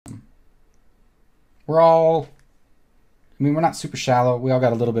we're not super shallow. We all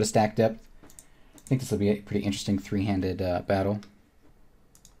got a little bit of stack depth. I think this will be a pretty interesting three-handed battle.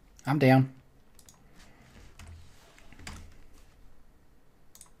 I'm down.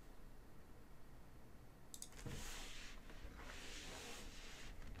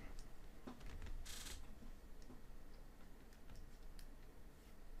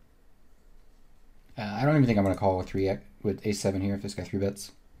 I don't even think I'm going to call with ace-7 here if this guy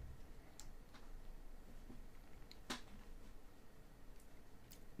 3-bets.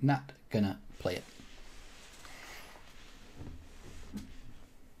 Not gonna play it.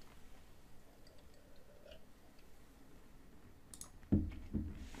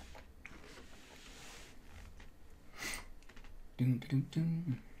 Doom, doom,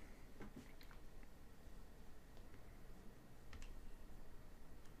 doom.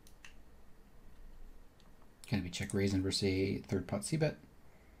 Gonna be check raising versus a third pot c-bet.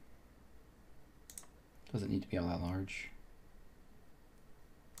 Doesn't need to be all that large.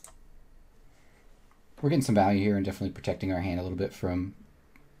 We're getting some value here and definitely protecting our hand a little bit from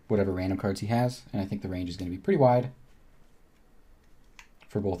whatever random cards he has. And I think the range is going to be pretty wide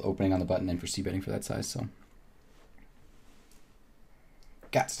for both opening on the button and for c-betting for that size. So,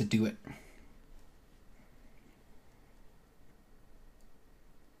 gots to do it.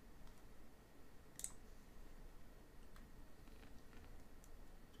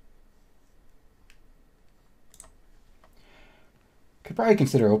 Could probably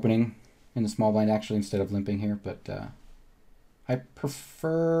consider opening in the small blind actually instead of limping here, but I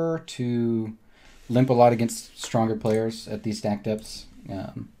prefer to limp a lot against stronger players at these stack depths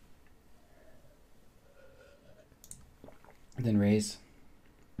than raise.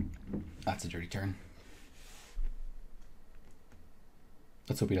 That's a dirty turn.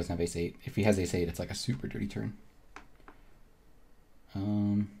 Let's hope he doesn't have ace-8. If he has ace-8, it's like a super dirty turn.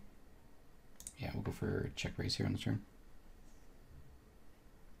 Yeah, we'll go for check raise here on the turn.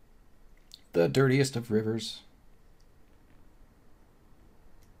 The dirtiest of rivers.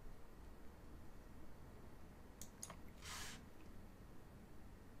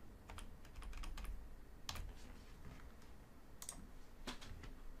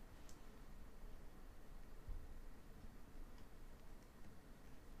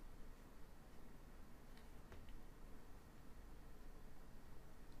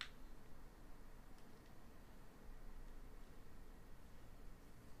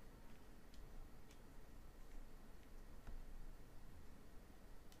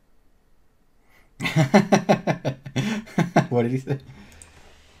 What did he say?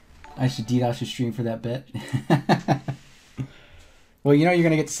 I should DDoS your stream for that bet. Well, you know you're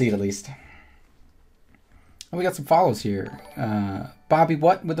going to get to see it at least. Oh, we got some follows here. Bobby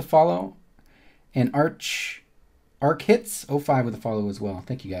What with the follow. And Arc Hits 05 with the follow as well.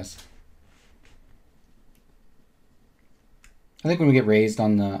 Thank you guys. I think when we get raised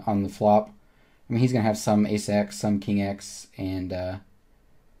on the flop, I mean he's going to have some ace X, some king X, and I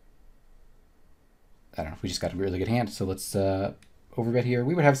don't know. We just got a really good hand, so let's overbet here.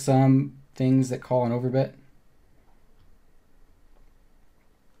 We would have some things that call an overbet.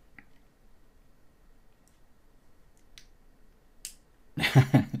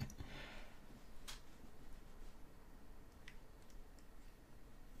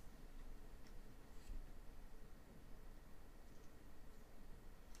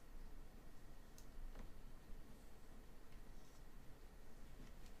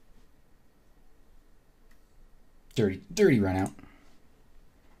 Dirty run out.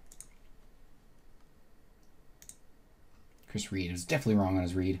 Chris Reed was definitely wrong on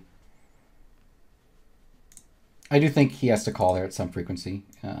his read. I do think he has to call there at some frequency.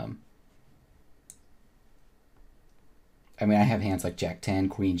 I mean, I have hands like Jack 10,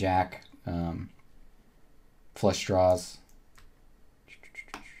 Queen Jack, flush draws.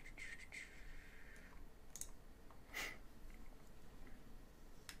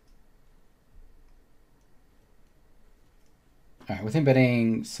 All right, with him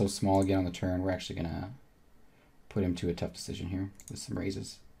betting so small again on the turn, we're actually going to put him to a tough decision here with some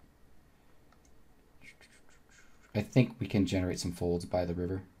raises. I think we can generate some folds by the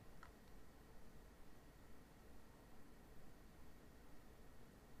river.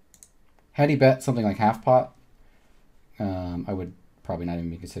 Had he bet something like half pot, I would probably not even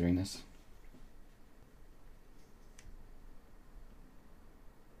be considering this.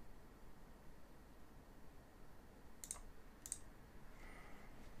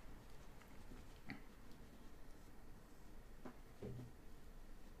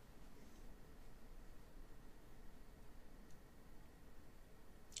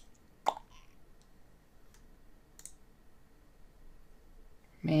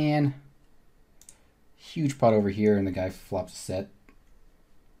 Man, huge pot over here and the guy flops a set.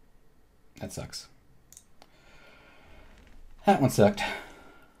 That sucks. That one sucked.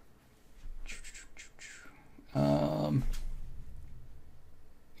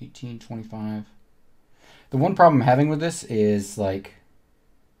 18, 25. The one problem I'm having with this is, like,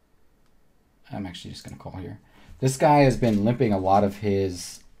 I'm actually just going to call here. This guy has been limping a lot of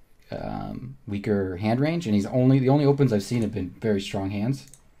his weaker hand range, and the only opens I've seen have been very strong hands.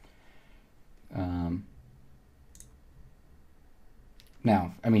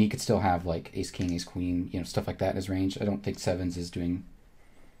 Now, I mean, he could still have like ace king, ace queen, you know, stuff like that in his range. I don't think sevens is doing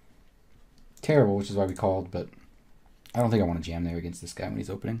terrible, which is why we called, but I don't think I want to jam there against this guy when he's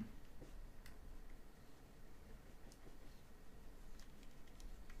opening.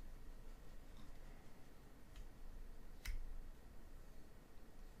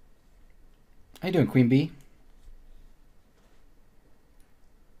 How you doing, Queen B?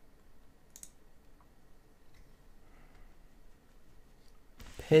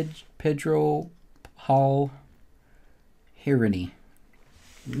 Pedro Paul Hirani.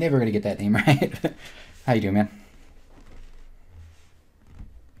 Never gonna get that name right. How you doing, man?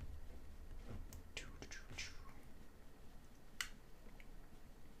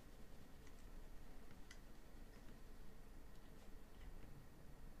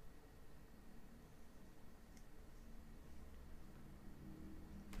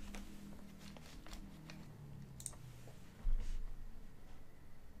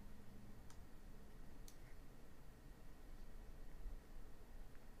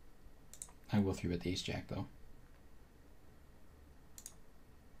 I will 3-bet the ace jack though.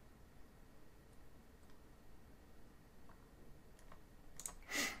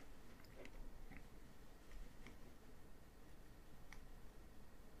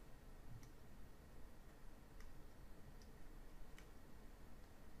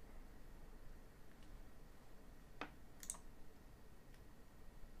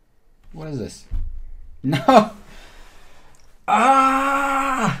 What is this? No!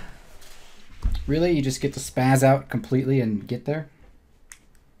 Ah! Really? You just get to spaz out completely and get there?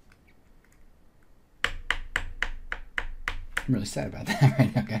 I'm really sad about that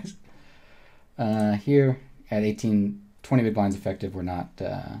right now, guys. Here at 18, 20 big blinds effective, we're not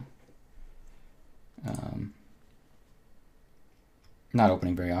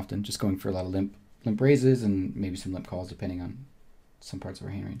opening very often. Just going for a lot of limp raises and maybe some limp calls depending on some parts of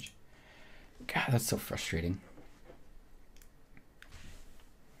our hand range. God, that's so frustrating.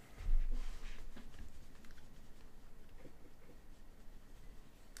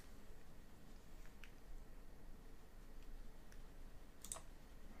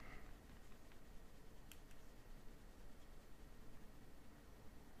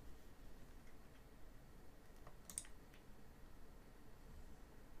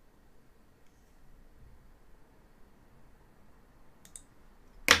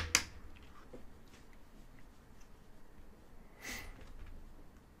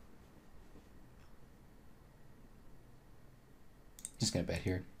 Just gonna bet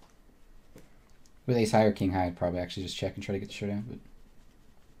here. With ace high or king high, I'd probably actually just check and try to get the showdown. But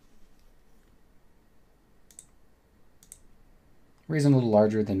raising a little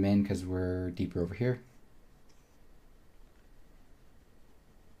larger than min because we're deeper over here.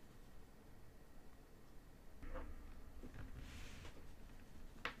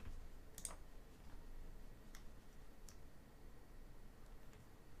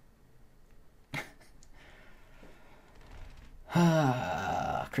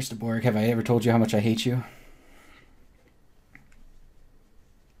 Krista Borg, have I ever told you how much I hate you?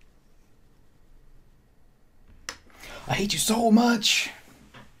 I hate you so much.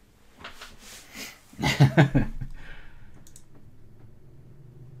 I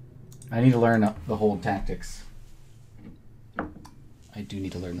need to learn the hold tactics. I do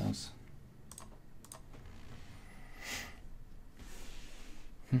need to learn those.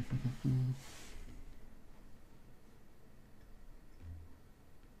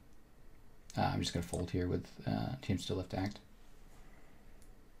 I'm just going to fold here with team still left act.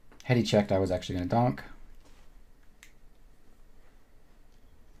 Had he checked, I was actually going to donk.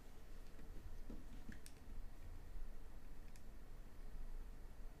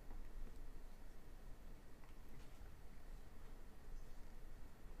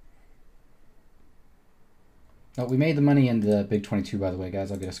 Oh, we made the money in the big 22, by the way,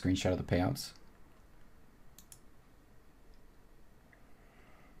 guys. I'll get a screenshot of the payouts.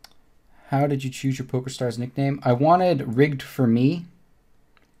 How did you choose your PokerStars nickname? I wanted Rigged for Me,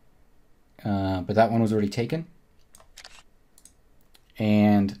 but that one was already taken.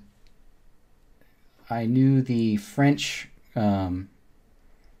 And I knew the French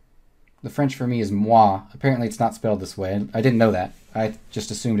The French for me is moi. Apparently it's not spelled this way. I didn't know that. I just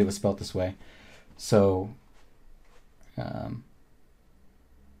assumed it was spelled this way. So I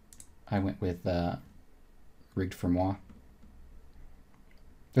went with rigged for moi.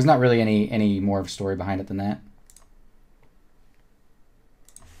 There's not really any more of a story behind it than that.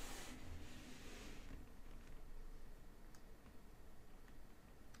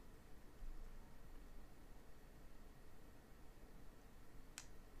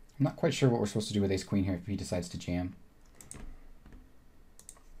 I'm not quite sure what we're supposed to do with ace-queen here if he decides to jam.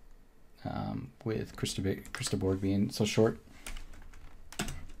 With Krista board being so short.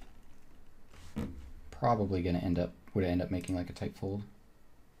 Probably gonna would end up making like a tight fold.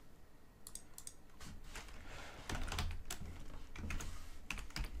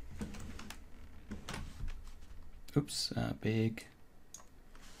 Oops, big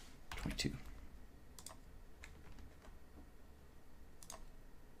 22.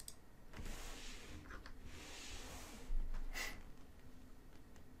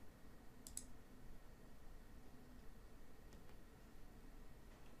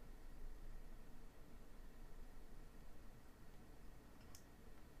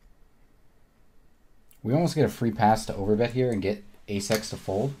 We almost get a free pass to overbet here and get ace-x to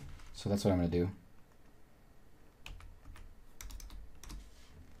fold. So that's what I'm going to do.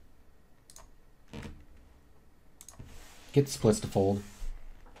 Get the splits to fold.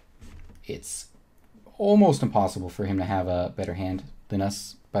 It's almost impossible for him to have a better hand than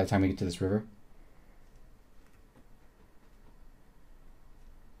us by the time we get to this river.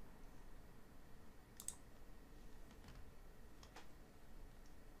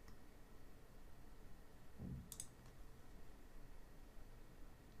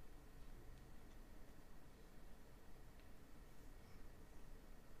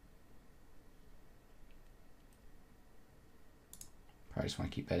 I just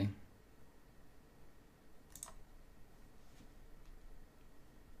want to keep betting.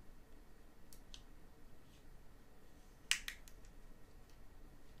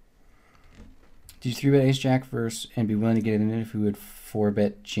 Do you 3-bet ace jack first and be willing to get it in if we would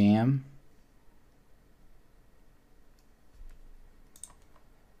 4-bet jam?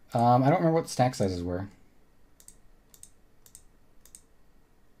 I don't remember what the stack sizes were.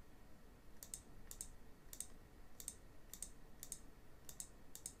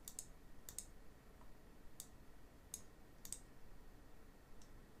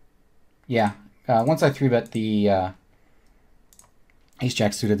 Yeah, once I 3-bet the ace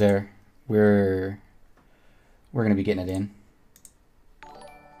jack suited there, we're gonna be getting it in.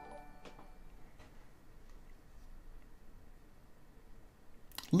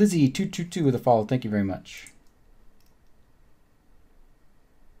 Lizzie 222 with a follow. Thank you very much.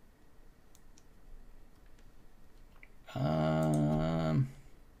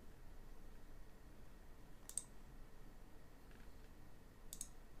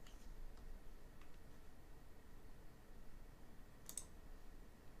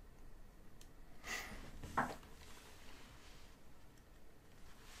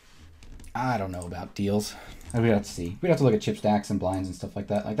 I don't know about deals. We'd have to see. We'd have to look at chip stacks and blinds and stuff like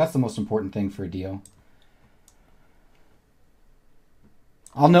that. Like, that's the most important thing for a deal.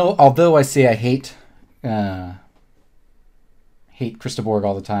 Although I say I hate Krista Borg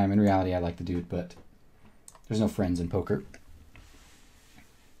all the time, in reality I like the dude, but there's no friends in poker.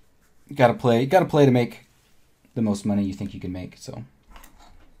 You gotta play to make the most money you think you can make, so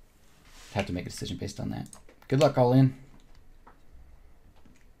have to make a decision based on that. Good luck all in.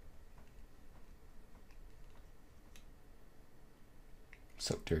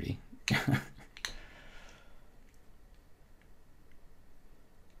 So dirty. Good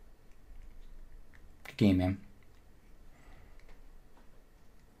game, man.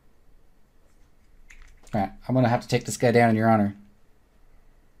 All right, I'm gonna have to take this guy down in your honor.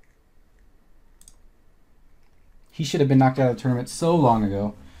 He should have been knocked out of the tournament so long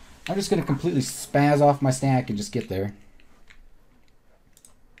ago. I'm just gonna completely spaz off my stack and just get there.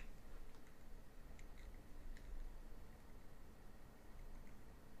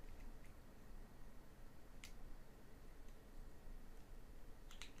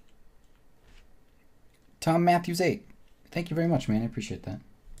 Tom Matthews 8. Thank you very much, man. I appreciate that.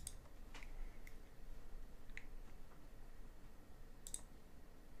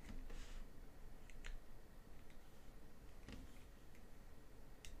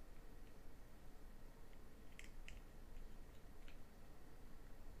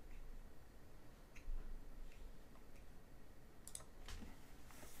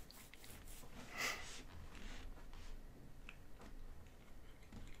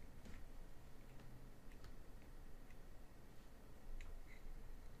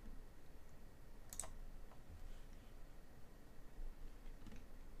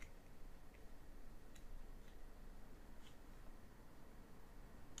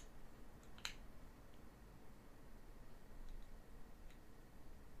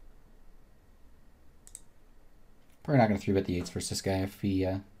 Probably not going to 3-bet the 8s versus this guy if he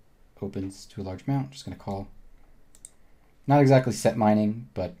opens to a large amount. Just going to call. Not exactly set mining,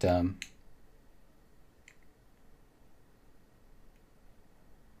 but yeah.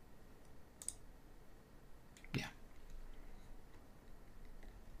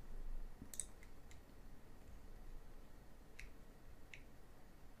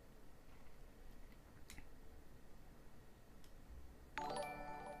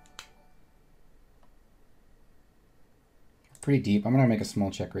 Pretty deep. I'm going to make a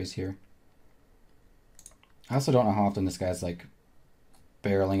small check raise here. I also don't know how often this guy's like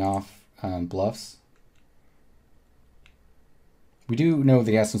barreling off bluffs. We do know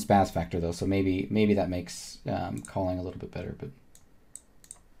that he has some spaz factor though, so maybe that makes calling a little bit better. But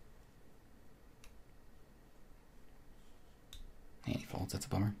and he folds. That's a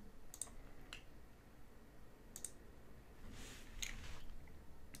bummer.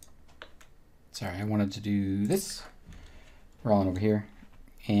 Sorry, I wanted to do this. We're all in over here,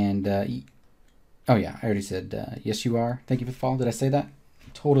 and oh yeah, I already said yes you are. Thank you for the follow. Did I say that?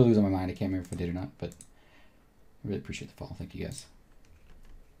 I'm totally losing my mind. I can't remember if I did or not, but I really appreciate the follow. Thank you guys.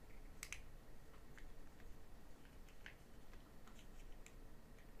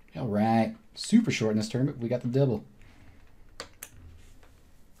 All right, super short in this tournament. We got the double.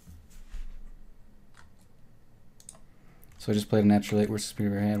 So I just played a natural 8 versus speed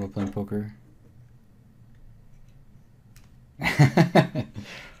of our hand while playing poker.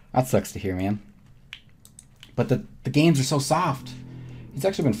 That sucks to hear, man. But the games are so soft. He's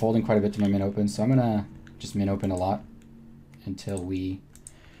actually been folding quite a bit to my min open, so I'm gonna just min open a lot until we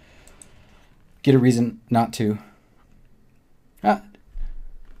get a reason not to. Ah.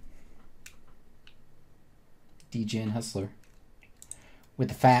 DJ and Hustler with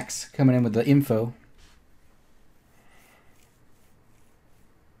the facts, coming in with the info.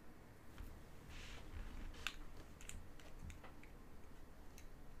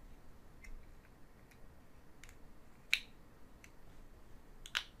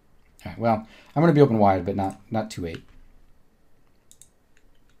 All right, well, I'm going to be open wide, but not 2-8.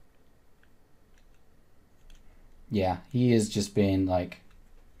 Yeah, he has just been like,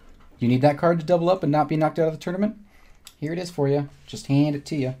 you need that card to double up and not be knocked out of the tournament? Here it is for you. Just hand it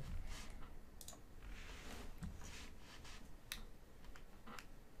to you.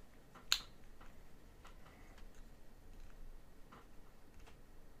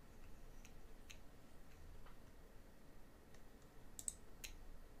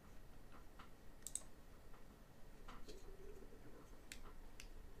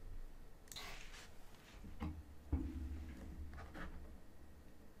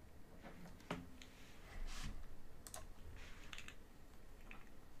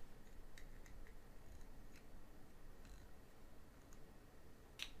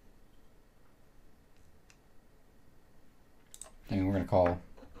 And we're going to call.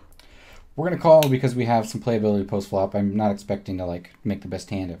 We're going to call because we have some playability post-flop. I'm not expecting to like make the best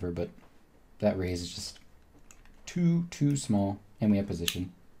hand ever, but that raise is just too small, and we have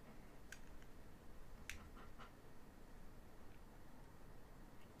position.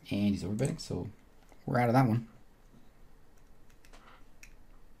 And he's overbetting, so we're out of that one.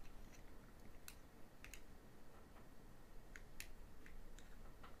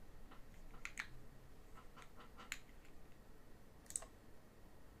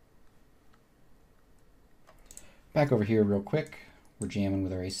 Back over here real quick. We're jamming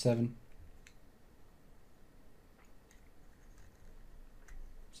with our ace-7.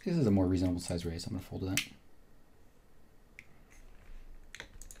 This is a more reasonable size raise. I'm going to fold to that.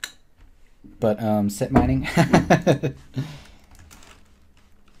 But set mining.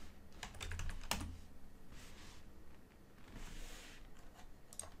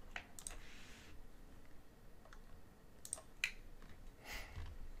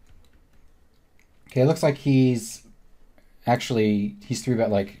 Okay, it looks like he's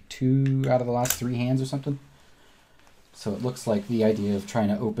 3-bet like 2 out of the last 3 hands or something. So it looks like the idea of trying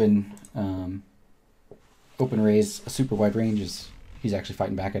to open raise a super wide range is he's actually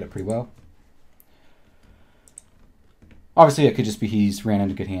fighting back at it pretty well. Obviously, it could just be he's ran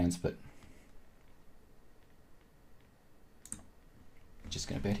into good hands, but just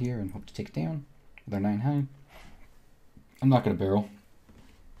gonna bet here and hope to take it down with our 9 high. I'm not gonna barrel.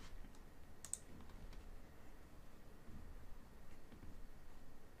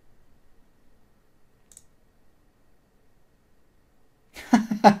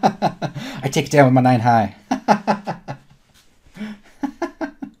 I take it down with my 9 high.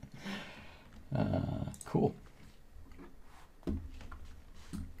 Cool.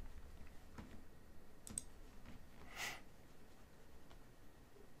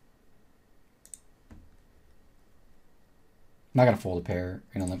 not gonna fold a pair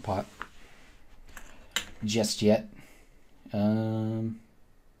in a limp pot just yet.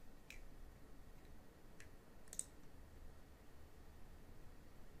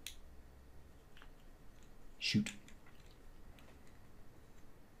 Shoot.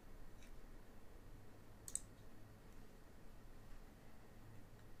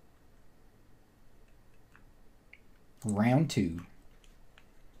 Round 2.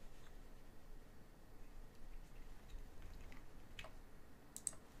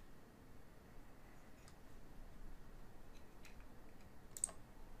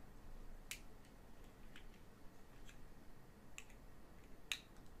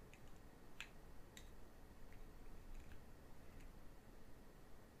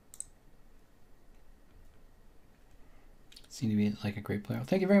 Seem to be like a great player.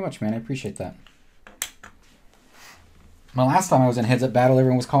 Thank you very much, man. I appreciate that. My last time I was in heads-up battle,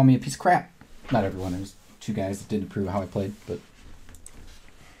 everyone was calling me a piece of crap. Not everyone. There was 2 guys that didn't approve of how I played, but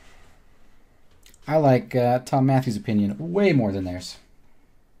I like Tom Matthews' opinion way more than theirs.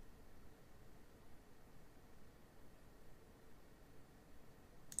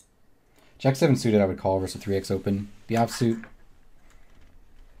 Jack 7 suited I would call versus 3x open. The offsuit,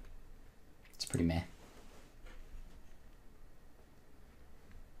 it's pretty meh.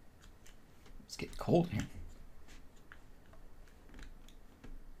 It's getting cold here.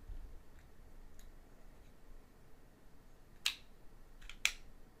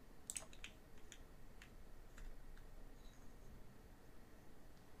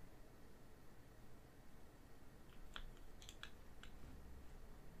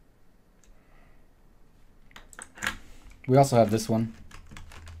 We also have this one.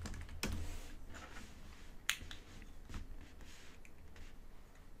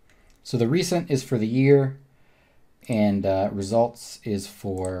 So the recent is for the year, and results is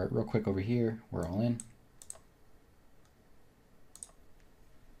for, real quick over here, we're all in.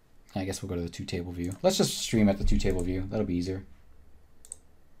 I guess we'll go to the 2-table view. Let's just stream at the 2-table view. That'll be easier.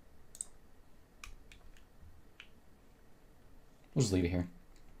 We'll just leave it here.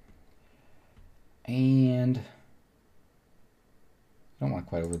 And I don't want to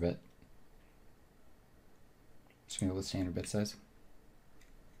quite overbet. Just gonna go with standard bet size.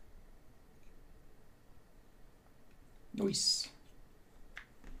 Nice.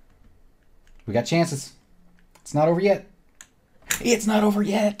 We got chances. It's not over yet. It's not over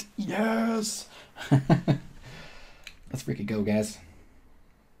yet. Yes. Let's freaking go, guys.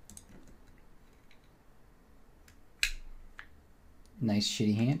 Nice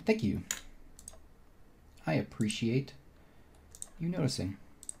shitty hand. Thank you. I appreciate you noticing.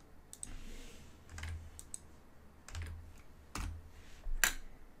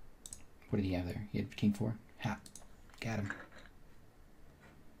 What did he have there? He had king 4. Ha. Got him.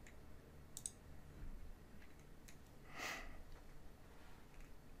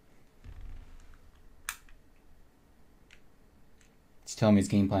 It's telling me his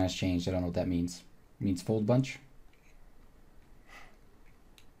game plan has changed. I don't know what that means. It means fold bunch.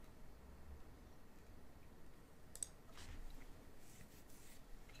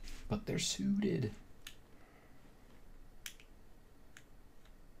 But they're suited.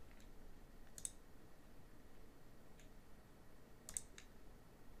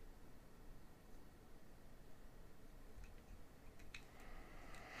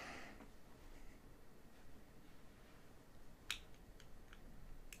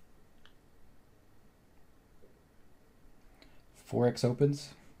 Four X opens.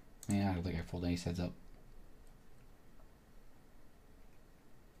 Yeah, I don't think I fold any heads up.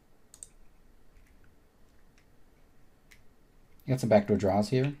 Got some backdoor draws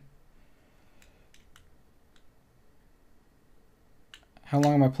here. How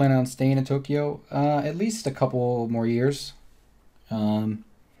long am I planning on staying in Tokyo? At least a couple more years.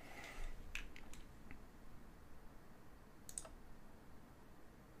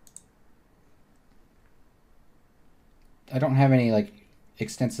 I don't have any like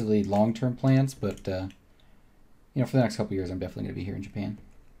extensively long-term plans, but you know, for the next couple years, I'm definitely going to be here in Japan.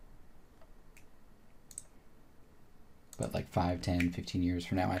 But like 5, 10, 15 years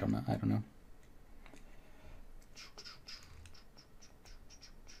from now, I don't know.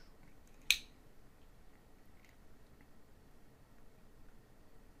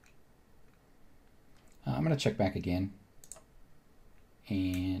 I'm going to check back again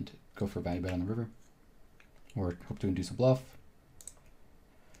and go for a value bet on the river, or hope to induce a bluff.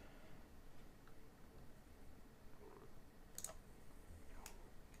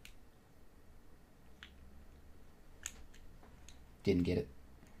 Didn't get it.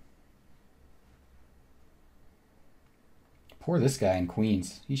 Poor this guy in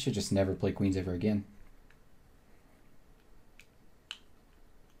queens. He should just never play queens ever again.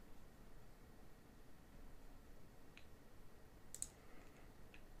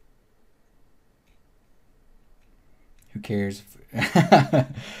 cares?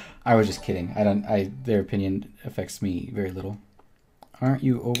 I was just kidding. Their opinion affects me very little. Aren't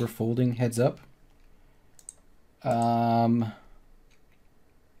you overfolding heads up?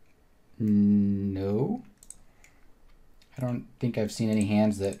 No. I don't think I've seen any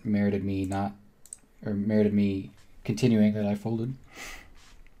hands that merited me continuing that I folded.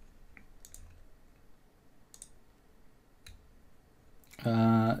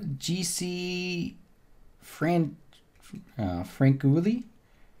 GC Frankuli.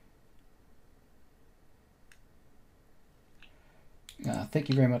 Thank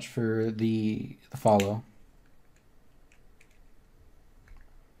you very much for the follow.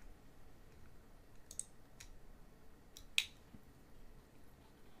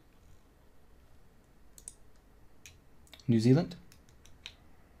 New Zealand.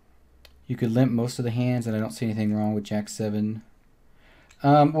 You could limp most of the hands, and I don't see anything wrong with Jack 7.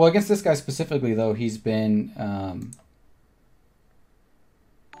 Well, against this guy specifically, though, he's been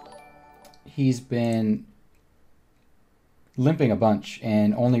limping a bunch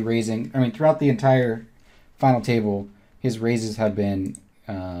and only raising. I mean, throughout the entire final table, his raises have been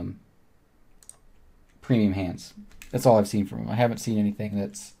premium hands. That's all I've seen from him. I haven't seen anything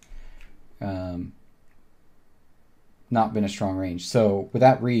that's not been a strong range. So with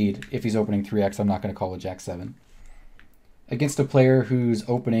that read, if he's opening 3x, I'm not going to call it Jack 7. Against a player who's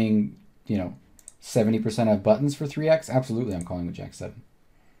opening, 70% of buttons for 3x, absolutely I'm calling with Jack 7.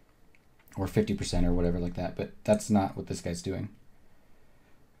 Or 50% or whatever like that. But that's not what this guy's doing.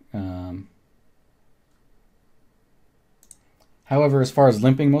 However, as far as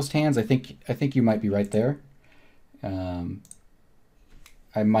limping most hands, I think you might be right there.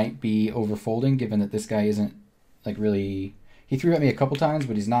 I might be overfolding, given that this guy isn't like really. He threw at me a couple times,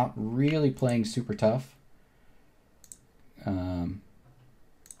 but he's not really playing super tough.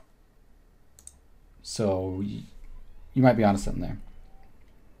 So you might be onto something there.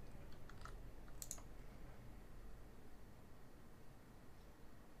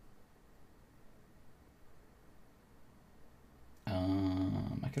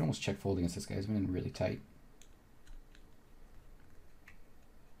 I could almost check fold against this guy. He's been really tight.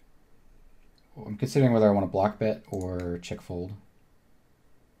 Well, I'm considering whether I want to block bet or check fold.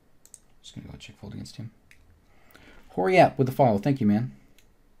 Just gonna go check fold against him. Horiap with the follow. Thank you, man.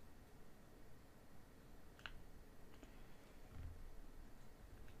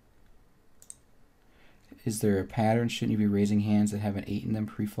 Is there a pattern? Shouldn't you be raising hands that have an 8 in them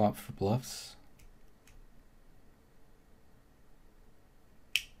pre-flop for bluffs?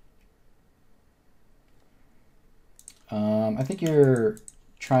 I think you're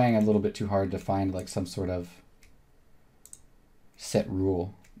trying a little bit too hard to find like some sort of set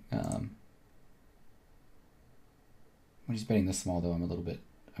rule. When he's betting this small, though,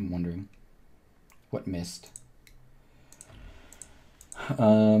 I'm wondering what missed.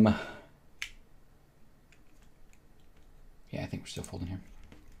 Yeah, I think we're still folding here.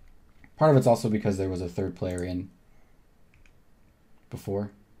 Part of it's also because there was a third player in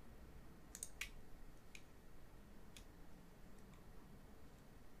before.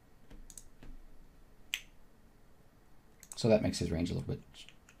 So that makes his range a little bit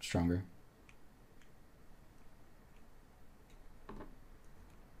stronger.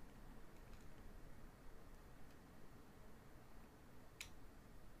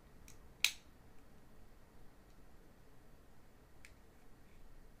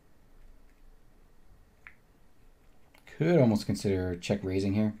 Could almost consider check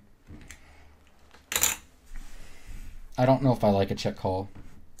raising here. I don't know if I like a check call.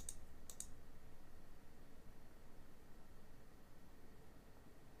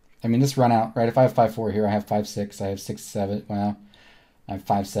 I mean, this run out, right? If I have 5-4 here, I have 5-6, I have 6-7. Well, I have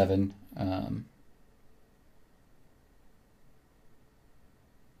 5-7. I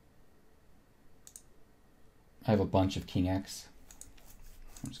have a bunch of King X.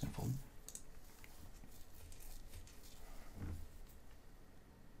 I'm just gonna fold.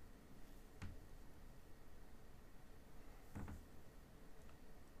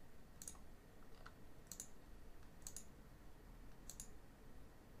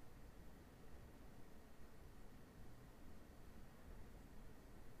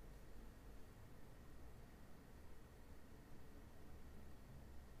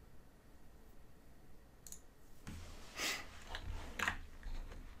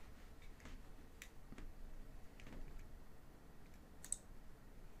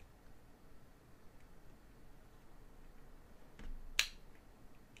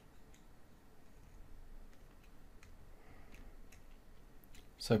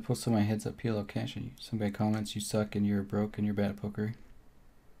 So I posted my heads up PLO cash and somebody comments, you suck and you're broke and you're bad at poker.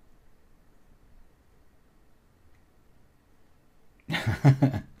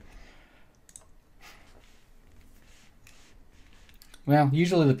 Well,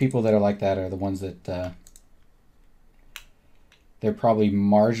 usually the people that are like that are the ones that they're probably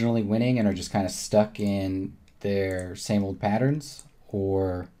marginally winning and are just kind of stuck in their same old patterns,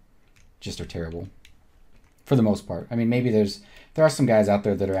 or just are terrible for the most part. I mean, maybe there are some guys out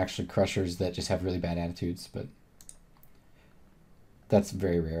there that are actually crushers that just have really bad attitudes, but that's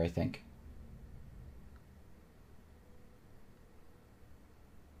very rare, I think.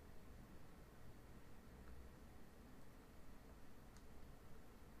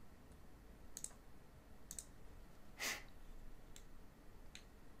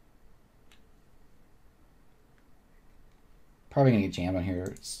 Probably going to get jammed on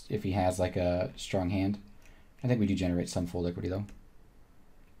here if he has like a strong hand. I think we do generate some fold equity though.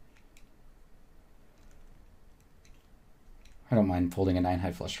 I don't mind folding a 9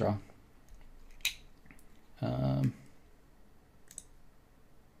 high flush draw.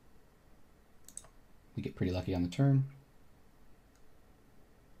 We get pretty lucky on the turn.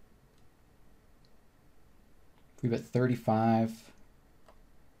 We bet 35.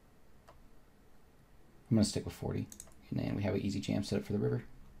 I'm going to stick with 40. And then we have an easy jam set up for the river.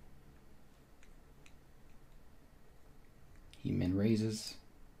 He min raises.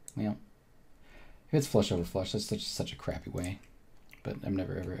 Well, if it's flush over flush, that's such a crappy way. But I'm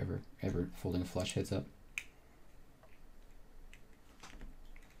never, ever folding a flush heads up.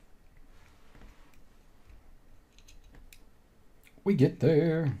 We get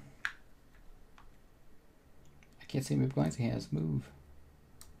there. I can't see move blinds. He has move.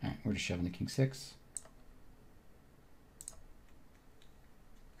 All right, we're just shoving the king 6.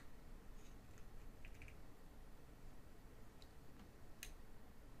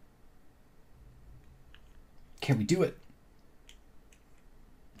 Can we do it?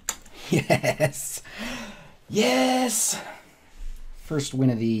 Yes. Yes. First win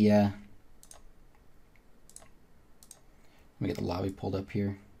of the let me get the lobby pulled up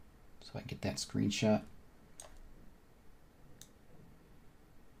here so I can get that screenshot.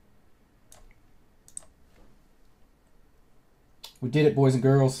 We did it, boys and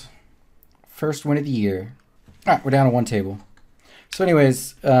girls. First win of the year. All right, we're down to one table. So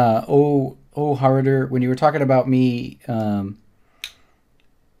anyways, Harder, when you were talking about me,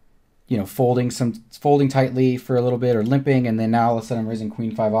 you know, folding tightly for a little bit or limping, and then now all of a sudden I'm raising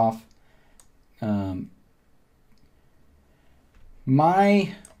queen 5 off.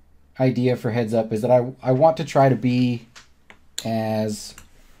 My idea for heads up is that I want to try to be as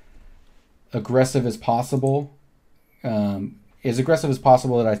aggressive as possible,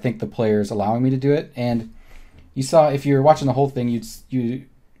 that I think the player is allowing me to do it. And you saw, if you're watching the whole thing, you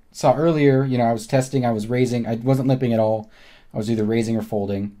saw earlier, you know, I was testing, I was raising, I wasn't limping at all. I was either raising or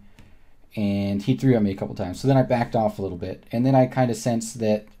folding, and he threw at me a couple times. So then I backed off a little bit, and then I kind of sensed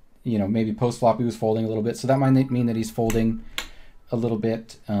that, you know, maybe post flop he was folding a little bit. So that might mean that he's folding a little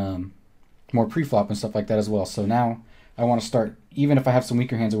bit more pre-flop and stuff like that as well. So now I want to start, even if I have some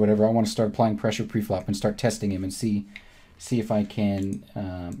weaker hands or whatever, I want to start applying pressure pre-flop and start testing him and see if I can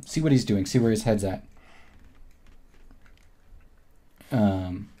see what he's doing, see where his head's at.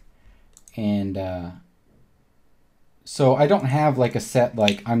 So I don't have like a set,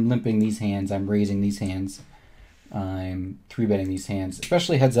 like I'm limping these hands, I'm raising these hands, I'm 3-betting these hands,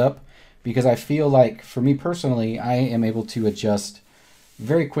 especially heads up, because I feel like for me personally, I am able to adjust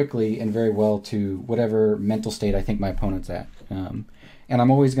very quickly and very well to whatever mental state I think my opponent's at. And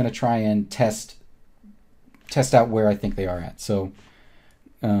I'm always going to try and test out where I think they are at. So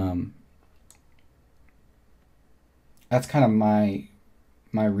that's kind of my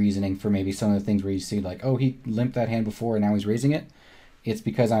reasoning for maybe some of the things where you see like, oh, he limped that hand before and now he's raising it. It's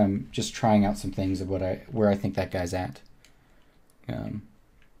because I'm just trying out some things of where I think that guy's at. So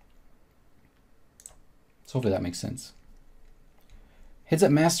hopefully that makes sense. Heads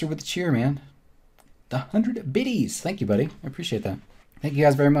up master with the cheer, man. The 100 biddies. Thank you, buddy. I appreciate that. Thank you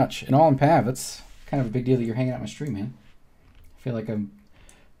guys very much. And all in Pav, it's kind of a big deal that you're hanging out my stream, man. I feel like I'm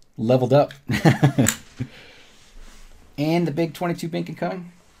leveled up. And the big 22 Binkin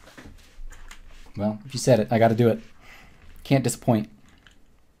coming? Well, if you said it, I got to do it. Can't disappoint.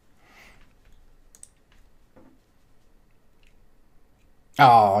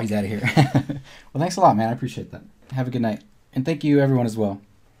 Oh, he's out of here. Well, thanks a lot, man. I appreciate that. Have a good night. And thank you, everyone, as well.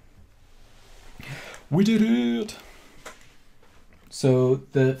 We did it. So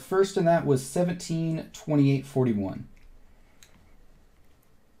the first in that was 1728.41.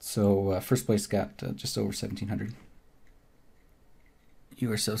 So first place got just over 1,700. You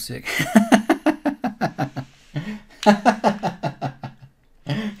are so sick.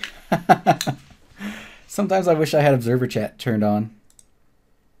 Sometimes I wish I had observer chat turned on.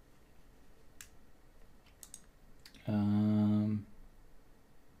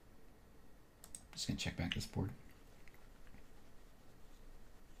 Just gonna check back this board.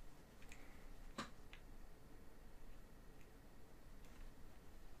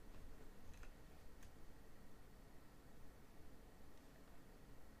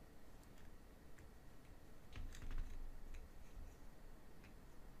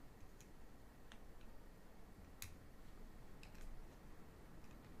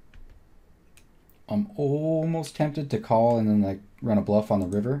 I'm almost tempted to call and then like run a bluff on the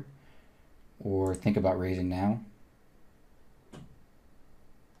river, or think about raising now.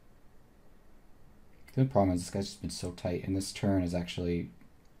 The problem is this guy's just been so tight, and this turn is actually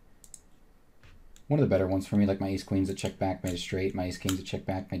one of the better ones for me. Like my ace queens at check back made a straight, my ace kings at check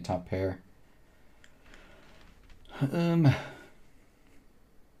back made top pair. All right,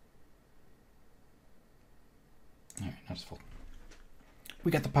 now just fold.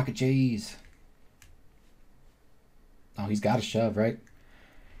 We got the pocket J's. Oh, he's got to shove, right?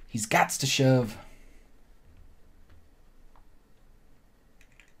 He's got to shove.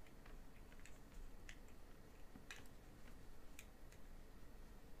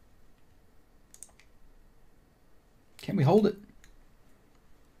 Can we hold it?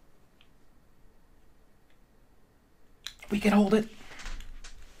 We can hold it.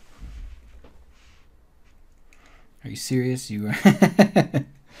 Are you serious? You are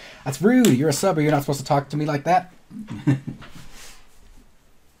That's rude. You're a subber. You're not supposed to talk to me like that.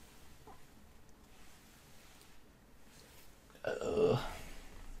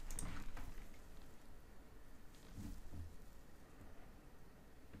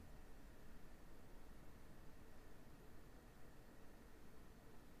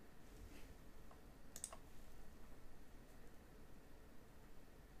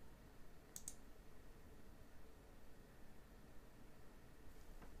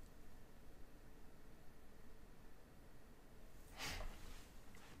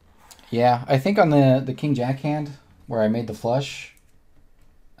 Yeah, I think on the king jack hand where I made the flush,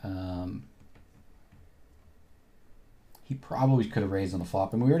 he probably could have raised on the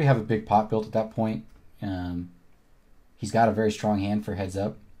flop, and we already have a big pot built at that point. He's got a very strong hand for heads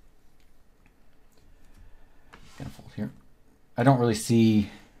up. Gonna fold here. I don't really see.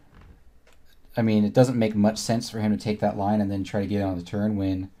 I mean, it doesn't make much sense for him to take that line and then try to get it on the turn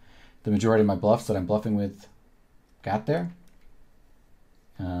when the majority of my bluffs that I'm bluffing with got there.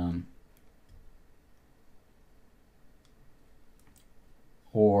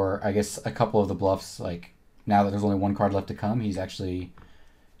 Or I guess a couple of the bluffs, like now that there's only one card left to come, he's actually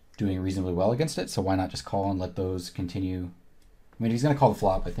doing reasonably well against it. So why not just call and let those continue? I mean, he's going to call the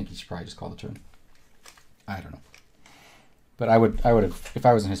flop. I think he should probably just call the turn. I don't know. But I would have, if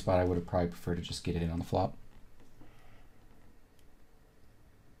I was in his spot, I would have probably preferred to just get it in on the flop.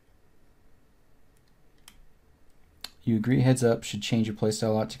 You agree heads up should change your playstyle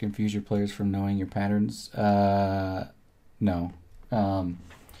a lot to confuse your players from knowing your patterns? No.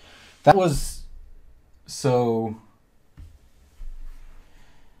 That was so.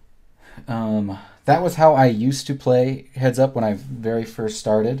 That was how I used to play heads up when I very first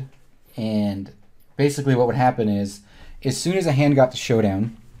started, and basically what would happen is, as soon as a hand got to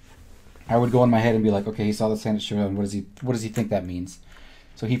showdown, I would go in my head and be like, okay, he saw this hand at showdown. What does he think that means?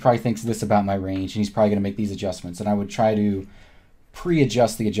 So he probably thinks this about my range, and he's probably going to make these adjustments. And I would try to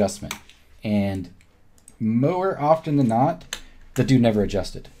pre-adjust the adjustment. And more often than not, the dude never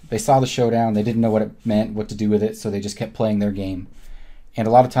adjusted. They saw the showdown. They didn't know what it meant, what to do with it, so they just kept playing their game. And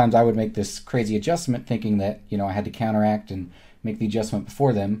a lot of times I would make this crazy adjustment thinking that, you know, I had to counteract and make the adjustment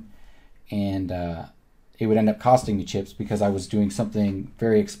before them. And it would end up costing me chips because I was doing something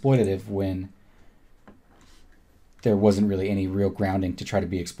very exploitative when there wasn't really any real grounding to try to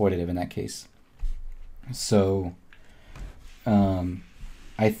be exploitative in that case. So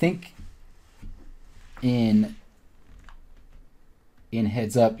I think in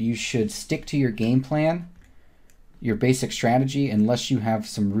heads up, you should stick to your game plan, your basic strategy, unless you have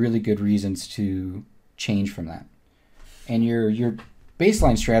some really good reasons to change from that. And your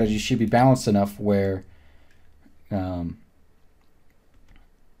baseline strategy should be balanced enough where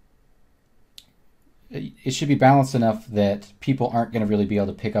it should be balanced enough that people aren't going to really be able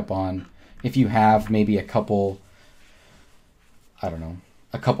to pick up on if you have maybe a couple, I don't know,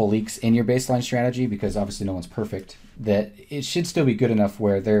 a couple leaks in your baseline strategy, because obviously no one's perfect, that it should still be good enough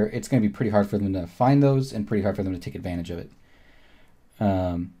where it's going to be pretty hard for them to find those and pretty hard for them to take advantage of it.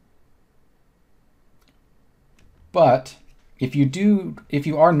 But if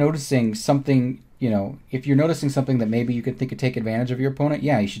you are noticing something, you know, if you're noticing something that maybe you could think could take advantage of your opponent,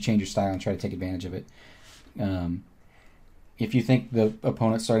 yeah, you should change your style and try to take advantage of it. If you think the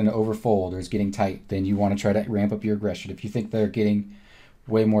opponent's starting to overfold or is getting tight, then you want to try to ramp up your aggression. If you think they're getting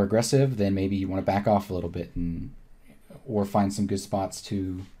way more aggressive, then maybe you want to back off a little bit or find some good spots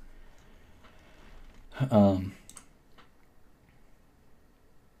to hang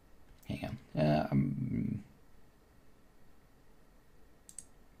on. I'm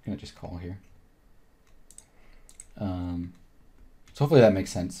gonna just call here. So hopefully that makes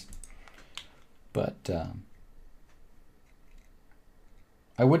sense. But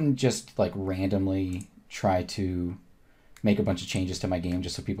I wouldn't just like randomly try to make a bunch of changes to my game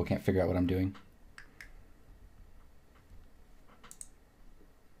just so people can't figure out what I'm doing.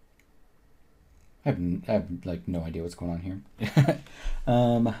 I have like no idea what's going on here.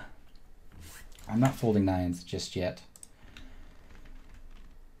 I'm not folding nines just yet.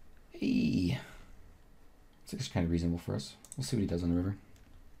 Hey. It's kind of reasonable for us. We'll see what he does on the river.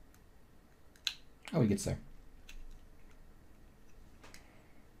 Oh, he gets there.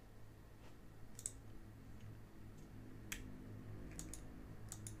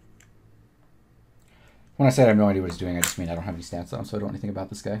 When I said I have no idea what he's doing, I just mean I don't have any stats on, so I don't know anything about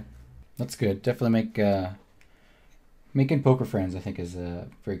this guy. That's good. Definitely making poker friends, I think, is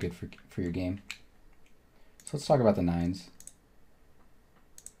very good for your game. So let's talk about the nines.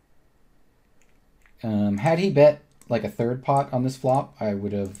 Had he bet like a third pot on this flop, I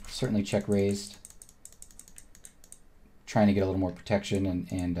would have certainly check raised, trying to get a little more protection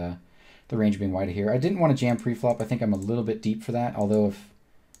and the range being wider here. I didn't want to jam pre-flop. I think I'm a little bit deep for that, although if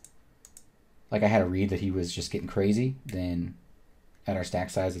like I had a read that he was just getting crazy, then at our stack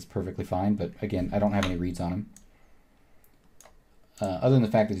size it's perfectly fine. But again, I don't have any reads on him. Other than the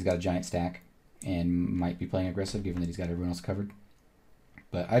fact that he's got a giant stack and might be playing aggressive given that he's got everyone else covered.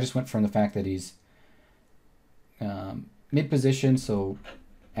 But I just went from the fact that he's mid position, so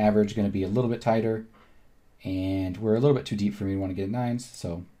average going to be a little bit tighter, and we're a little bit too deep for me to want to get nines,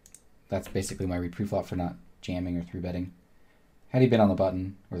 so that's basically my read pre-flop for not jamming or 3-betting. Had he been on the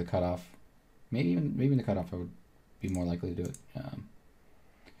button or the cutoff, maybe even the cutoff, I would be more likely to do it.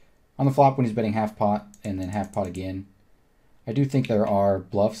 On the flop when he's betting half pot and then half pot again, I do think there are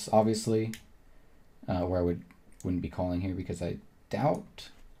bluffs, obviously, where I wouldn't be calling here because I doubt.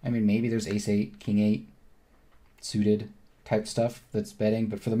 I mean, maybe there's ace-8, king-8, suited type stuff that's betting,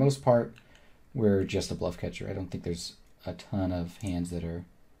 but for the most part, we're just a bluff catcher. I don't think there's a ton of hands that are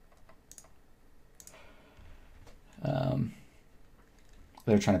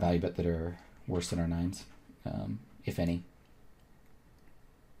trying to value bet that are worse than our nines, if any.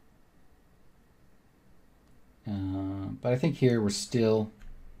 But I think here we're still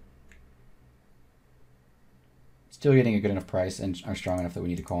getting a good enough price and are strong enough that we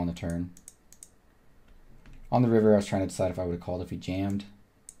need to call on the turn. On the river, I was trying to decide if I would have called if he jammed,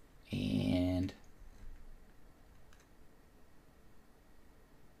 and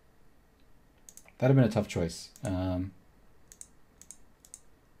that'd have been a tough choice.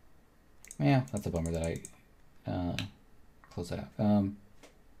 Yeah, that's a bummer that I close that out.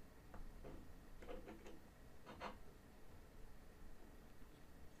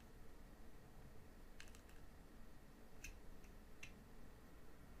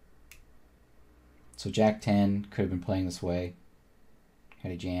 So Jack 10 could have been playing this way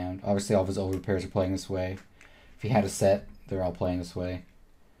had he jammed. Obviously, all of his over pairs are playing this way. If he had a set, they're all playing this way.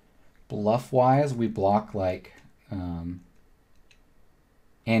 Bluff-wise, we block like, and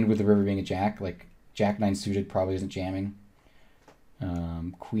with the river being a jack, like Jack 9 suited probably isn't jamming.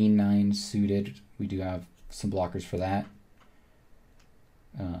 Queen 9 suited, we do have some blockers for that.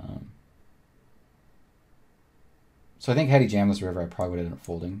 So I think had he jammed this river, I probably would have ended up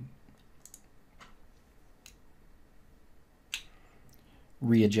folding.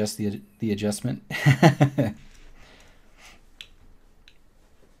 Readjust the adjustment.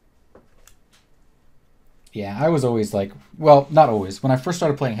 Yeah, I was always like, well, not always. When I first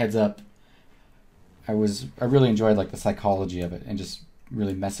started playing heads up, I really enjoyed like the psychology of it and just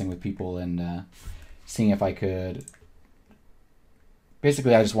really messing with people and seeing if I could.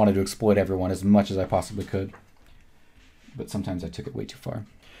 Basically, I just wanted to exploit everyone as much as I possibly could. But sometimes I took it way too far.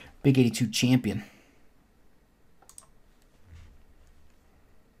 Big 82 champion.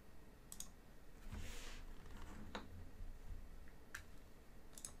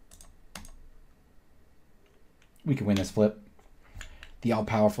 We can win this flip. The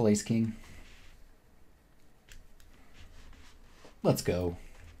all-powerful ace-king. Let's go.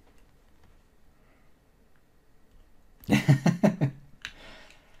 I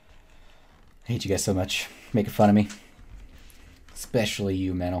hate you guys so much. Making fun of me. Especially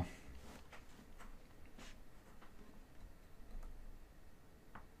you, Mental.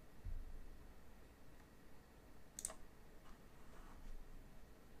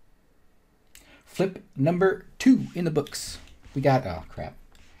 Flip number 2 in the books. We got, oh crap.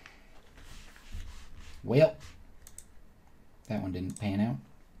 Well, that one didn't pan out.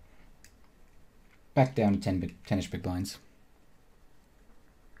 Back down to 10-ish big blinds.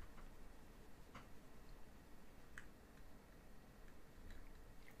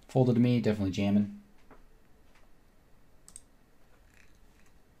 Folded to me, definitely jamming.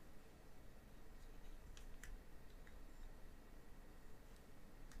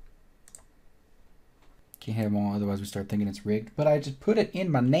 Can't hit them all, otherwise we start thinking it's rigged. But I just put it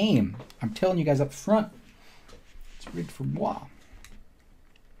in my name. I'm telling you guys up front. It's rigged for moi.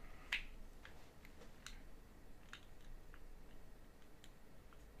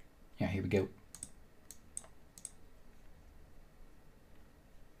 Yeah, here we go.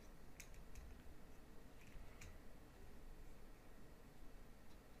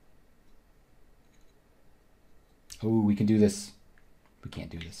 Oh, we can do this. We can't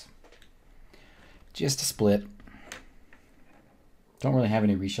do this. Just a split. Don't really have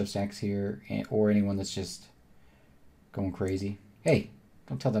any reshove stacks here, or anyone that's just going crazy. Hey,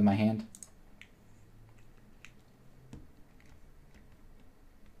 don't tell them my hand.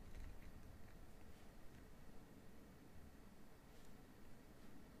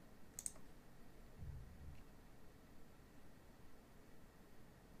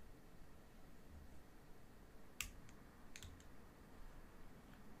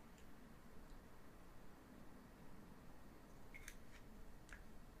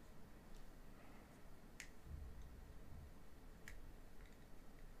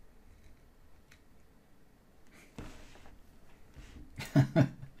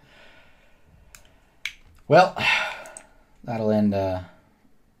 Well, that'll end that.